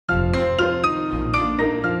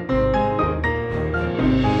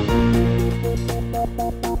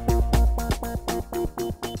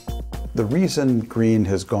The reason green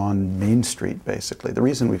has gone Main Street, basically, the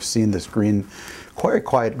reason we've seen this green, quite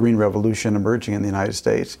quiet green revolution emerging in the United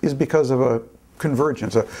States is because of a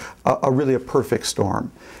convergence, really a perfect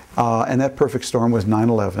storm. And that perfect storm was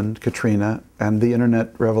 9/11, Katrina, and the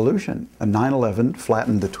internet revolution. And 9/11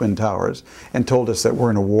 flattened the Twin Towers and told us that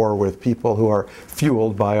we're in a war with people who are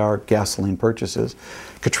fueled by our gasoline purchases.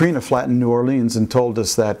 Katrina flattened New Orleans and told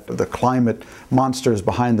us that the climate monsters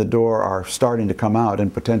behind the door are starting to come out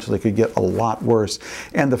and potentially could get a lot worse.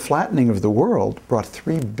 And the flattening of the world brought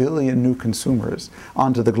 3 billion new consumers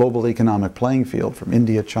onto the global economic playing field from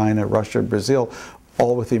India, China, Russia, Brazil,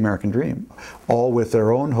 all with the American dream, all with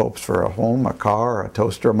their own hopes for a home, a car, a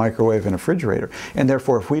toaster, a microwave, and a refrigerator. And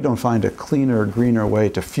therefore, if we don't find a cleaner, greener way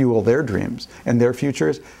to fuel their dreams and their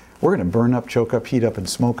futures, we're going to burn up, choke up, heat up, and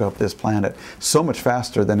smoke up this planet so much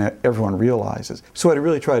faster than everyone realizes. So what I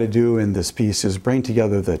really try to do in this piece is bring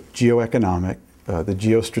together the geoeconomic, the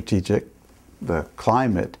geostrategic, the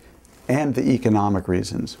climate, and the economic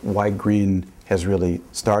reasons why green has really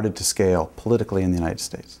started to scale politically in the United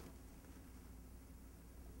States.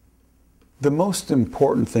 The most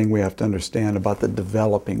important thing we have to understand about the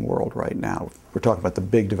developing world right now, we're talking about the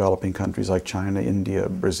big developing countries like China, India,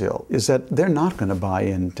 Brazil, is that they're not going to buy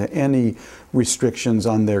into any restrictions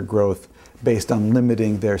on their growth based on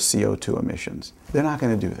limiting their CO2 emissions. They're not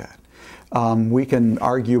going to do that. We can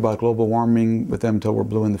argue about global warming with them till we're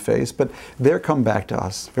blue in the face, but their comeback to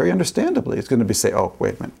us, very understandably, it's going to be say, oh,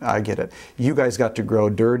 wait a minute, I get it. You guys got to grow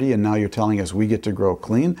dirty and now you're telling us we get to grow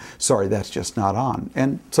clean? Sorry, that's just not on.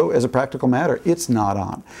 And so as a practical matter, it's not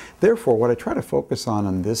on. Therefore, what I try to focus on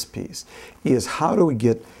in this piece is how do we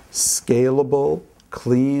get scalable,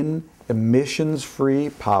 clean,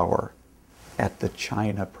 emissions-free power at the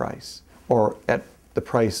China price, or at the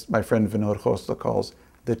price my friend Vinod Khosla calls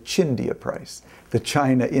the Chindia price, the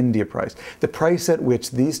China-India price, the price at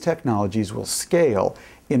which these technologies will scale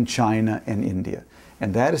in China and India.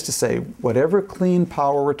 And that is to say, whatever clean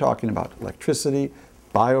power we're talking about, electricity,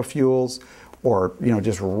 biofuels, or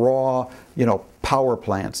just raw power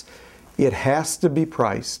plants, it has to be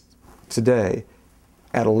priced today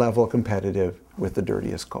at a level competitive with the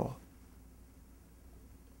dirtiest coal.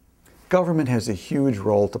 Government has a huge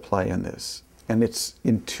role to play in this. And it's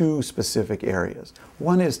in two specific areas.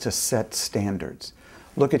 One is to set standards.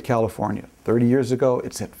 Look at California. 30 years ago,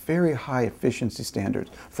 it set very high efficiency standards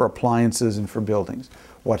for appliances and for buildings.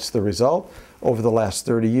 What's the result? Over the last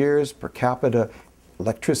 30 years, per capita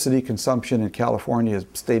electricity consumption in California has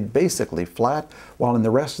stayed basically flat, while in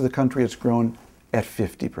the rest of the country it's grown at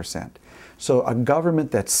 50%. So a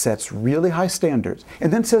government that sets really high standards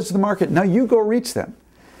and then says to the market, now you go reach them.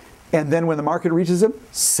 And then when the market reaches them,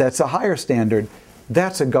 sets a higher standard.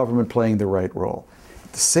 That's a government playing the right role.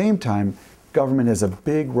 At the same time, government has a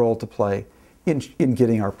big role to play in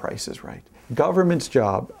getting our prices right. Government's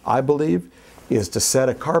job, I believe, is to set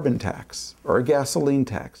a carbon tax or a gasoline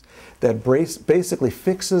tax that basically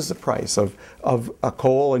fixes the price of a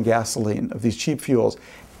coal and gasoline, of these cheap fuels,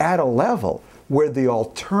 at a level where the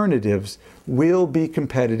alternatives will be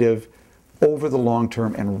competitive over the long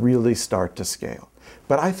term and really start to scale.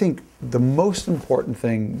 But I think the most important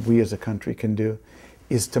thing we as a country can do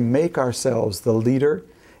is to make ourselves the leader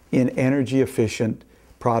in energy efficient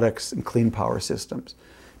products and clean power systems.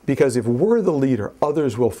 Because if we're the leader,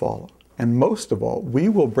 others will follow. And most of all, we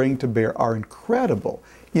will bring to bear our incredible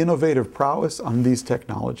innovative prowess on these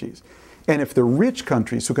technologies. And if the rich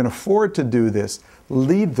countries who can afford to do this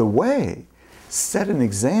lead the way, set an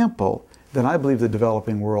example, then I believe the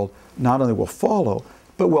developing world not only will follow,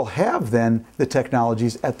 but we'll have then the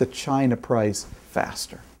technologies at the China price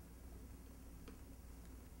faster.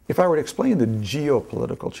 If I were to explain the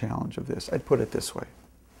geopolitical challenge of this, I'd put it this way.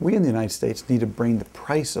 We in the United States need to bring the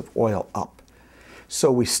price of oil up.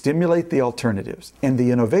 So we stimulate the alternatives and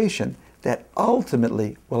the innovation that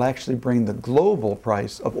ultimately will actually bring the global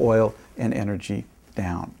price of oil and energy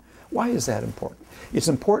down. Why is that important? It's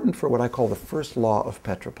important for what I call the first law of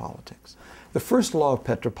petropolitics. The first law of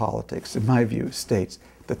petropolitics, in my view, states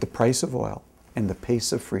that the price of oil and the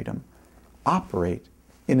pace of freedom operate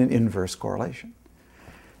in an inverse correlation.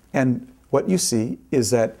 And what you see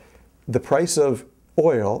is that the price of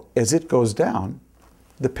oil, as it goes down,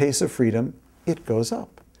 the pace of freedom, it goes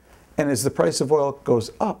up. And as the price of oil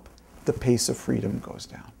goes up, the pace of freedom goes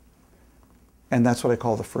down. And that's what I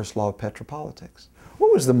call the first law of petropolitics.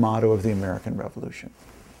 What was the motto of the American Revolution?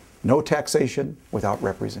 No taxation without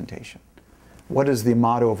representation. What is the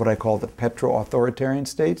motto of what I call the petro-authoritarian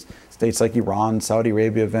states? States like Iran, Saudi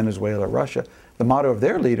Arabia, Venezuela, Russia. The motto of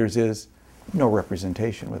their leaders is no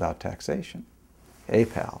representation without taxation. Hey,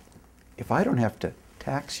 pal, if I don't have to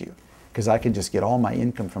tax you because I can just get all my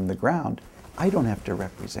income from the ground, I don't have to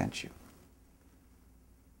represent you.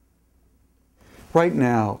 Right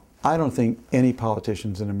now, I don't think any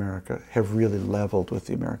politicians in America have really leveled with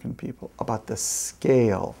the American people about the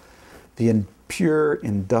scale, the pure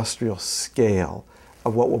industrial scale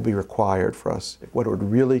of what will be required for us, what it would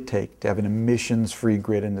really take to have an emissions-free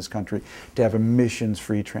grid in this country, to have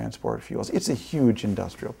emissions-free transport fuels. It's a huge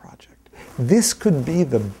industrial project. This could be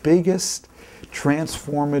the biggest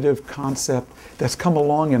transformative concept that's come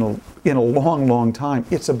along in a long, long time.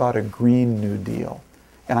 It's about a Green New Deal.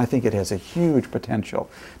 And I think it has a huge potential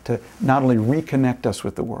to not only reconnect us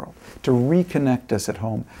with the world, to reconnect us at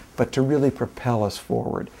home, but to really propel us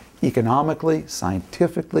forward economically,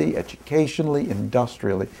 scientifically, educationally,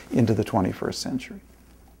 industrially into the 21st century.